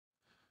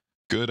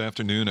Good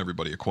afternoon,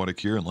 everybody. Aquatic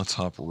here, and let's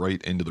hop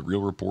right into the real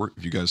report.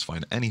 If you guys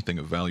find anything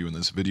of value in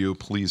this video,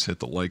 please hit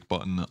the like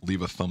button,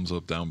 leave a thumbs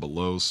up down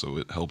below so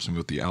it helps me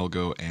with the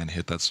algo, and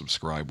hit that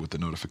subscribe with the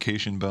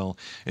notification bell.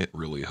 It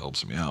really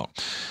helps me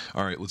out.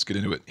 All right, let's get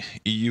into it.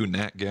 EU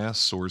NAT GAS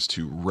soars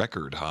to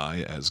record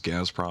high as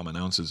Gazprom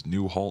announces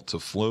new halt to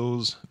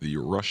flows. The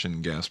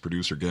Russian gas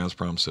producer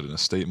Gazprom said in a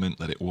statement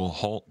that it will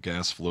halt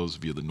gas flows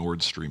via the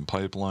Nord Stream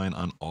pipeline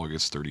on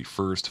August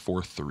 31st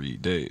for 3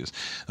 days.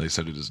 They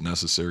said it is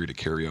necessary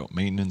to carry out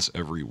maintenance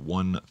every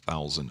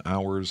 1,000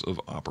 hours of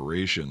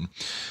operation.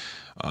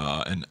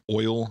 An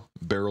oil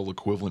barrel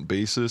equivalent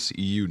basis,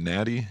 EU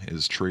natty,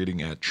 is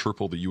trading at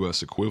triple the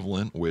U.S.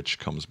 equivalent, which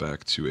comes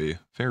back to a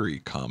very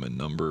common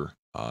number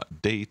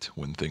date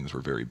when things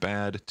were very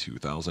bad,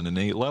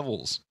 2008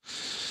 levels.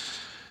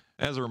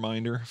 As a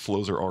reminder,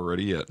 flows are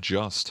already at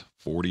just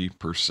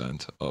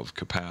 40% of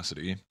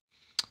capacity.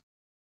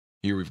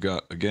 Here we've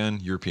got, again,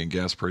 European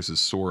gas prices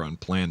soar on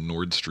planned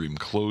Nord Stream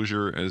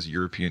closure as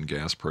European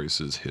gas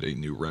prices hit a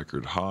new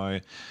record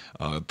high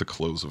at the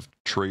close of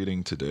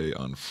trading today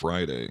on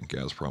Friday.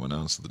 Gazprom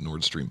announced that the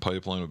Nord Stream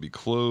pipeline would be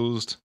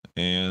closed,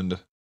 and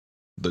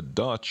the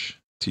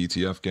Dutch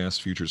TTF gas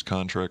futures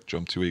contract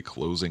jumped to a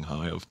closing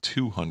high of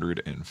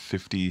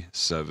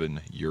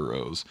 257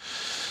 euros.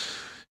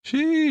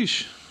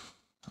 Sheesh.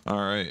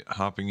 All right,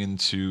 hopping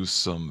into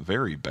some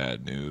very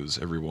bad news.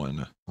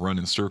 Everyone run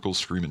in circles,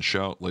 scream and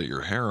shout, light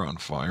your hair on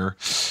fire.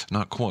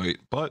 Not quite,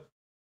 but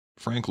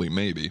frankly,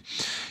 maybe.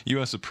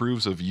 U.S.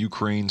 approves of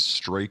Ukraine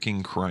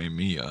striking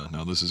Crimea.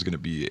 Now, this is going to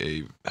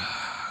be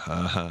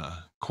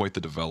quite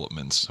the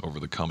developments over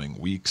the coming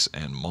weeks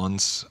and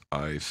months.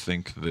 I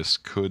think this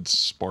could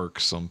spark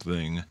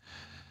something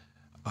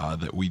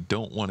that we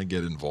don't want to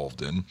get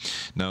involved in.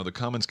 Now, the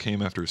comments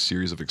came after a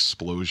series of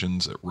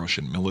explosions at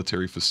Russian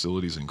military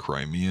facilities in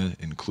Crimea,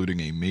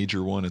 including a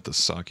major one at the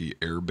Saki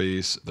air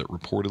base that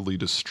reportedly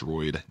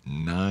destroyed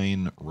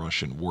 9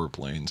 Russian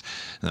warplanes.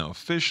 Now,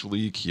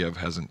 officially, Kiev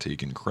hasn't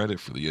taken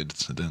credit for the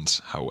incidents.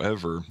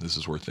 However, this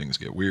is where things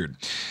get weird.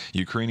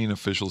 Ukrainian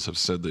officials have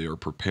said they are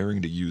preparing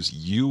to use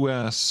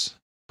U.S.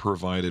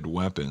 provided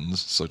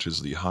weapons, such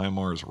as the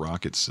HIMARS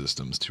rocket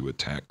systems, to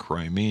attack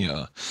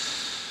Crimea.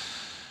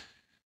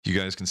 You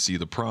guys can see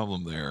the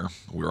problem there.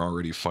 We're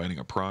already fighting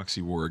a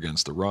proxy war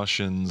against the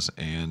Russians,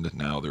 and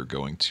now they're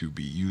going to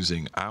be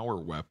using our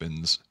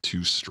weapons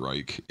to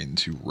strike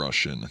into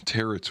Russian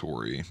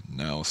territory.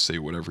 Now, say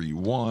whatever you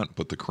want,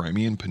 but the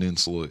Crimean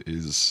Peninsula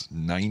is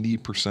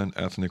 90%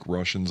 ethnic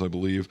Russians, I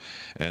believe,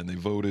 and they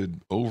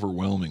voted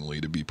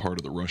overwhelmingly to be part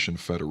of the Russian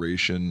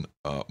Federation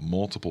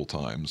multiple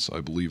times,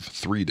 I believe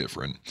 3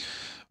 different,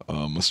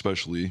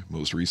 especially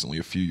most recently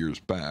a few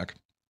years back.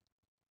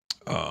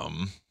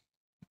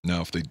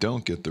 Now, if they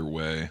don't get their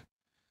way,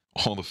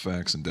 all the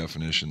facts and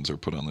definitions are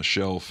put on the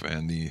shelf,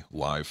 and the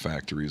live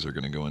factories are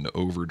going to go into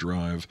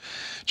overdrive,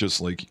 just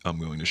like I'm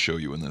going to show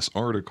you in this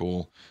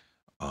article.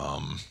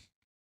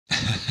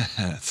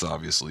 It's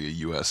obviously a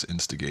U.S.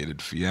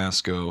 instigated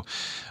fiasco,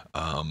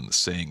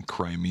 saying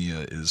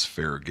Crimea is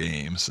fair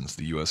game since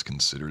the U.S.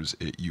 considers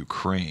it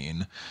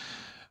Ukraine.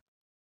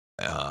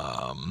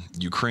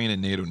 Ukraine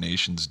and NATO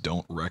nations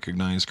don't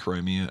recognize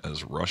Crimea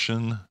as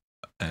Russian,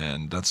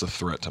 and that's a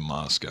threat to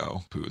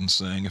Moscow. Putin's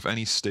saying if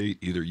any state,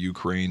 either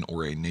Ukraine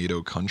or a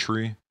NATO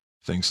country,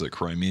 thinks that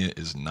Crimea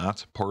is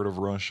not part of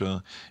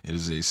Russia, it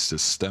is a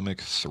systemic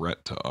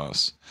threat to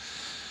us.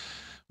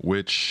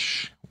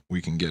 Which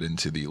we can get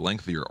into the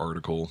lengthier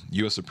article.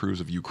 U.S. approves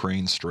of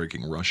Ukraine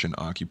striking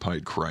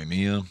Russian-occupied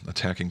Crimea.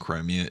 Attacking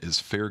Crimea is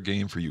fair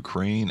game for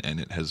Ukraine, and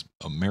it has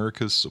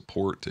America's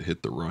support to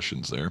hit the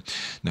Russians there.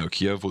 Now,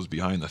 Kiev was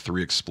behind the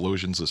 3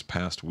 explosions this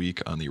past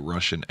week on the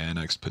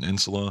Russian-annexed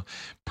peninsula,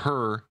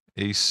 per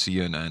a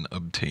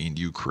CNN-obtained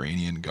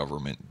Ukrainian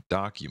government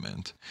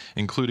document,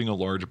 including a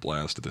large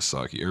blast at the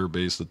Saki air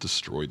base that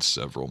destroyed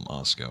several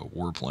Moscow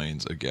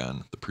warplanes.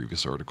 Again, the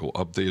previous article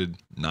updated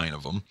 9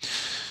 of them.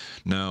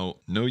 Now,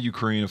 no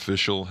Ukraine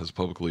official has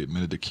publicly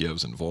admitted to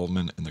Kiev's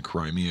involvement in the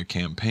Crimea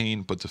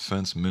campaign, but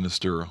Defense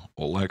Minister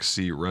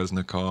Oleksiy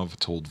Reznikov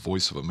told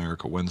Voice of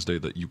America Wednesday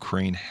that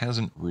Ukraine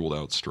hasn't ruled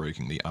out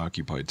striking the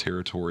occupied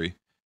territory.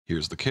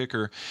 Here's the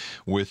kicker: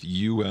 with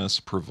U.S.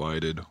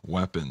 provided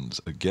weapons.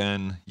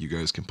 Again, you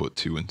guys can put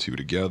 2 and 2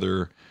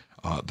 together.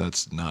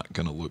 That's not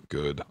going to look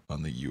good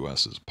on the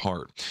U.S.'s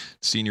part.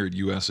 Senior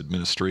U.S.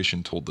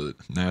 administration told the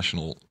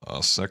National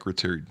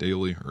Secretary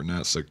Daily, or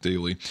NatSec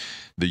Daily,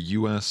 the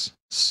U.S.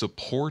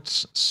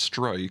 supports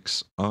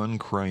strikes on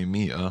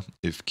Crimea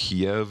if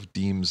Kiev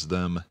deems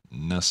them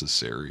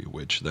necessary,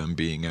 which, them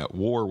being at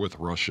war with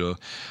Russia,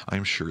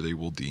 I'm sure they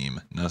will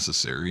deem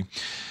necessary.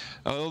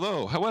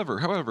 Although,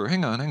 however,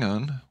 hang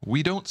on.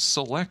 We don't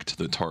select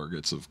the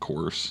targets, of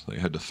course. They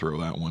had to throw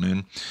that one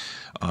in.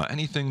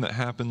 Anything that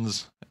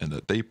happens and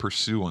that they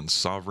pursue on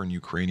sovereign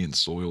Ukrainian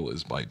soil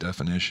is by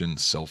definition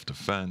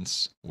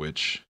self-defense,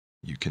 which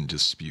you can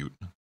dispute.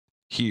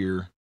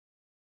 Here,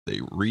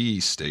 they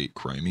restate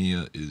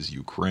Crimea is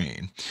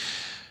Ukraine.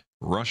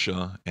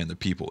 Russia and the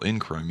people in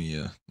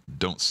Crimea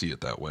don't see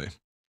it that way.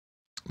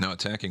 Now,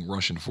 attacking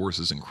Russian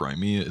forces in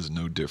Crimea is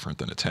no different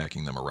than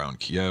attacking them around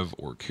Kiev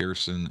or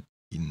Kherson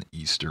in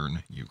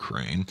eastern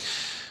Ukraine,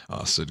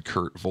 said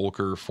Kurt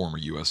Volker, former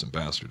U.S.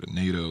 ambassador to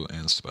NATO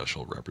and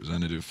special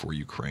representative for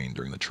Ukraine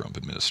during the Trump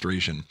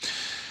administration.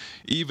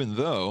 Even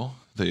though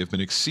they have been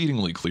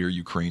exceedingly clear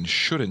Ukraine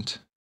shouldn't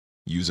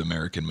use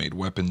American-made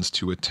weapons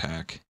to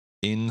attack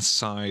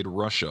inside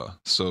Russia.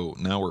 So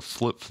now we're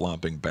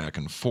flip-flopping back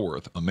and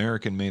forth.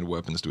 American-made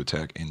weapons to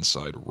attack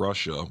inside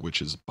Russia,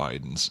 which is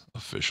Biden's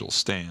official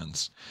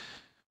stance,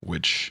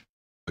 which,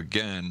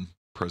 again,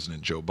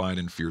 President Joe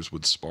Biden fears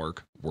would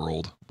spark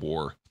World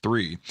War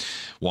III.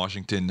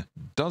 Washington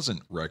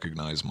doesn't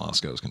recognize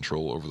Moscow's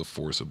control over the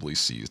forcibly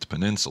seized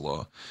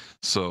peninsula.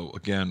 So,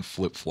 again,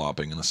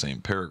 flip-flopping in the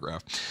same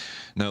paragraph.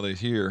 Now they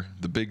hear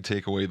the big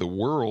takeaway: the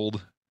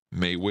world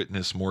may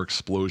witness more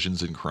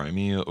explosions in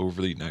Crimea over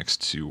the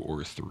next 2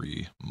 or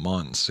 3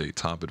 months, a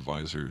top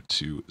advisor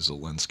to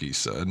Zelensky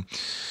said.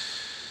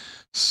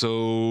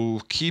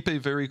 So keep a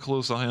very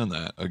close eye on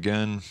that.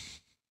 Again,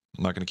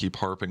 I'm not going to keep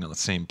harping on the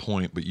same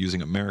point, but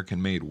using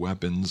American-made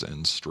weapons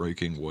and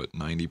striking what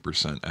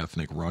 90%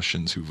 ethnic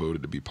Russians who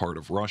voted to be part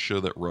of Russia,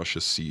 that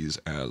Russia sees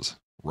as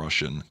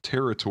Russian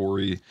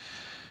territory,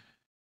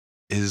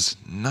 is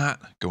not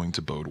going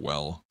to bode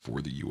well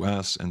for the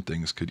U.S., and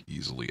things could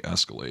easily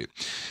escalate.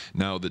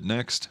 Now, the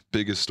next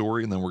biggest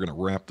story, and then we're going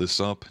to wrap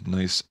this up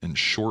nice and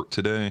short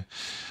today.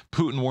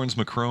 Putin warns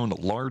Macron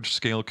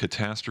large-scale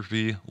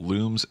catastrophe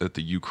looms at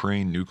the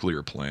Ukraine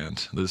nuclear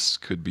plant. This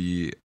could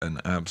be an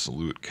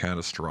absolute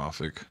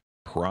catastrophic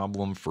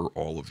problem for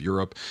all of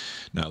Europe.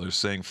 Now, they're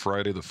saying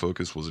Friday the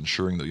focus was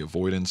ensuring the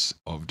avoidance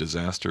of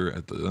disaster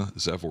at the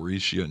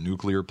Zaporizhzhia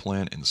nuclear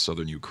plant in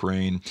southern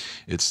Ukraine.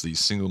 It's the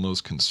single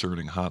most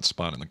concerning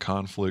hotspot in the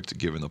conflict,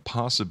 given the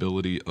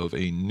possibility of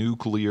a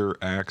nuclear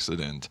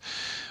accident.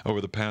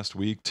 Over the past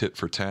week,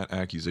 tit-for-tat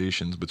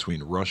accusations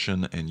between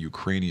Russian and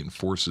Ukrainian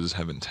forces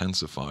have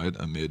intensified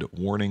amid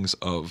warnings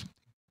of,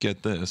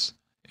 get this,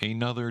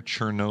 another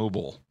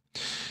Chernobyl.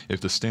 If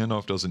the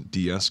standoff doesn't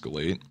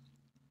de-escalate,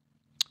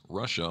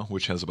 Russia,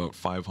 which has about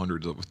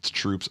 500 of its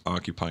troops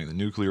occupying the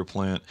nuclear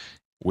plant,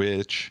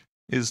 which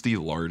is the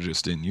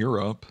largest in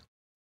Europe,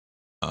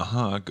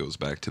 goes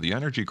back to the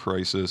energy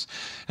crisis,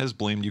 has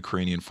blamed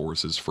Ukrainian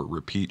forces for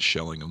repeat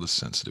shelling of the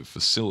sensitive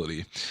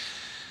facility.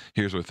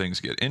 Here's where things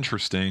get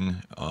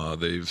interesting.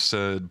 They've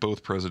said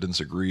both presidents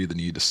agree the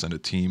need to send a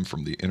team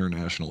from the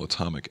International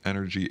Atomic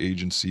Energy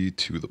Agency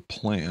to the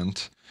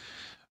plant.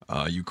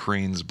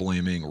 Ukraine's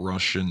blaming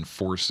Russian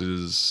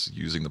forces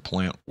using the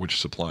plant, which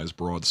supplies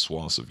broad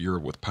swaths of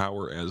Europe with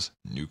power, as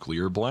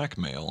nuclear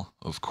blackmail.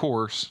 Of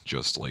course,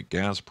 just like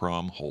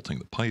Gazprom, halting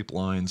the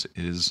pipelines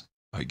is,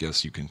 I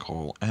guess you can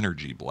call,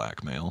 energy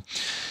blackmail,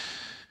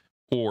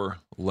 or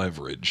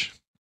leverage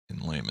in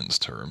layman's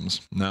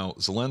terms. Now,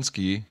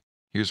 Zelensky,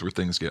 here's where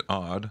things get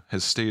odd,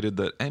 has stated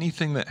that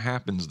anything that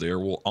happens there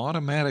will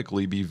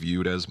automatically be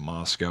viewed as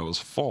Moscow's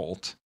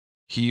fault.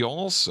 He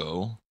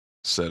also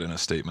said in a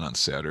statement on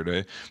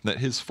Saturday that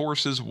his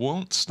forces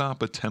won't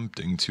stop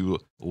attempting to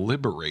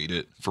liberate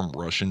it from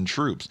Russian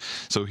troops.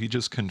 So he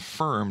just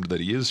confirmed that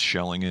he is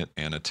shelling it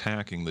and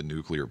attacking the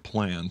nuclear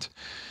plant.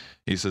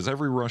 He says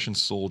every Russian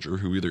soldier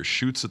who either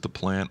shoots at the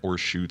plant or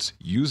shoots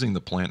using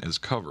the plant as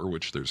cover,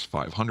 which there's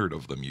 500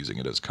 of them using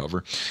it as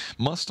cover,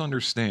 must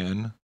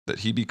understand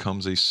that he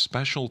becomes a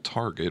special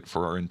target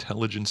for our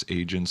intelligence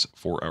agents,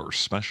 for our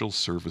special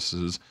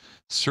services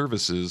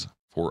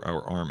for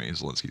our army,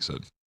 Zelensky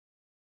said.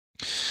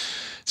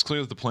 It's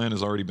clear that the plant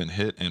has already been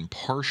hit and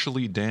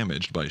partially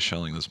damaged by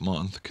shelling this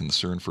month.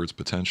 Concern for its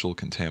potential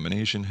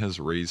contamination has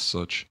raised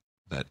such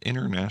that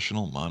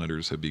international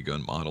monitors have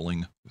begun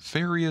modeling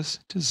various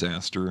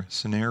disaster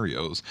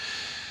scenarios.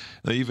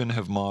 They even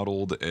have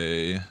modeled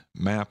a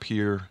map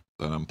here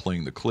that I'm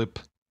playing the clip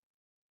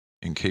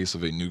in case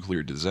of a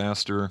nuclear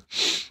disaster.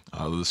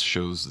 This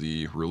shows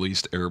the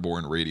released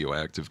airborne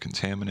radioactive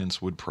contaminants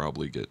would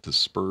probably get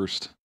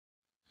dispersed.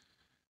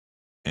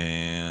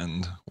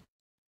 And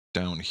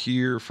down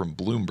here from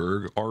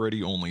Bloomberg,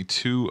 already only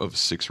 2 of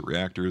 6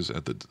 reactors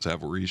at the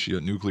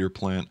Zaporizhzhia nuclear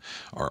plant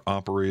are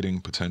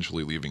operating,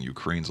 potentially leaving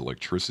Ukraine's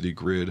electricity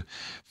grid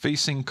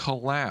facing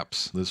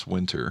collapse this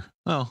winter.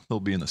 Well, they'll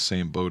be in the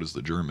same boat as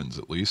the Germans,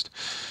 at least.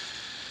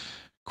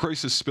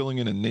 Crisis spilling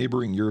into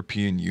neighboring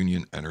European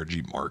Union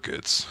energy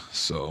markets.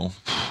 So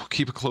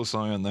keep a close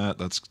eye on that.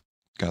 That's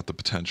got the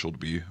potential to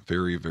be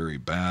very, very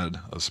bad,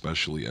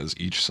 especially as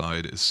each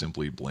side is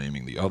simply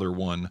blaming the other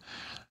one,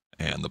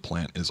 and the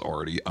plant is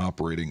already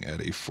operating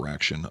at a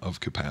fraction of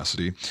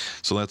capacity.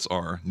 So that's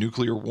our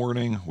nuclear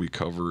warning. We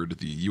covered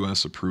the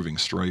U.S. approving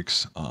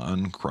strikes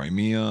on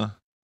Crimea,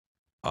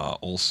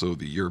 also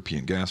the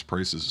European gas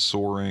prices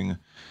soaring,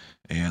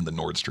 and the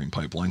Nord Stream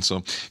pipeline. So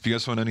if you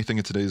guys found anything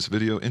in today's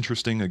video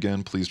interesting,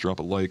 again, please drop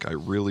a like. I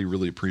really,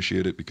 really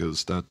appreciate it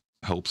because that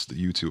helps the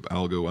YouTube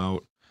algo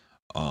out.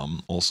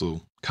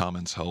 Also,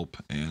 comments help,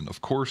 and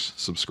of course,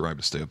 subscribe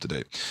to stay up to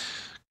date.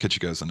 Catch you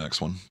guys in the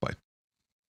next one. Bye.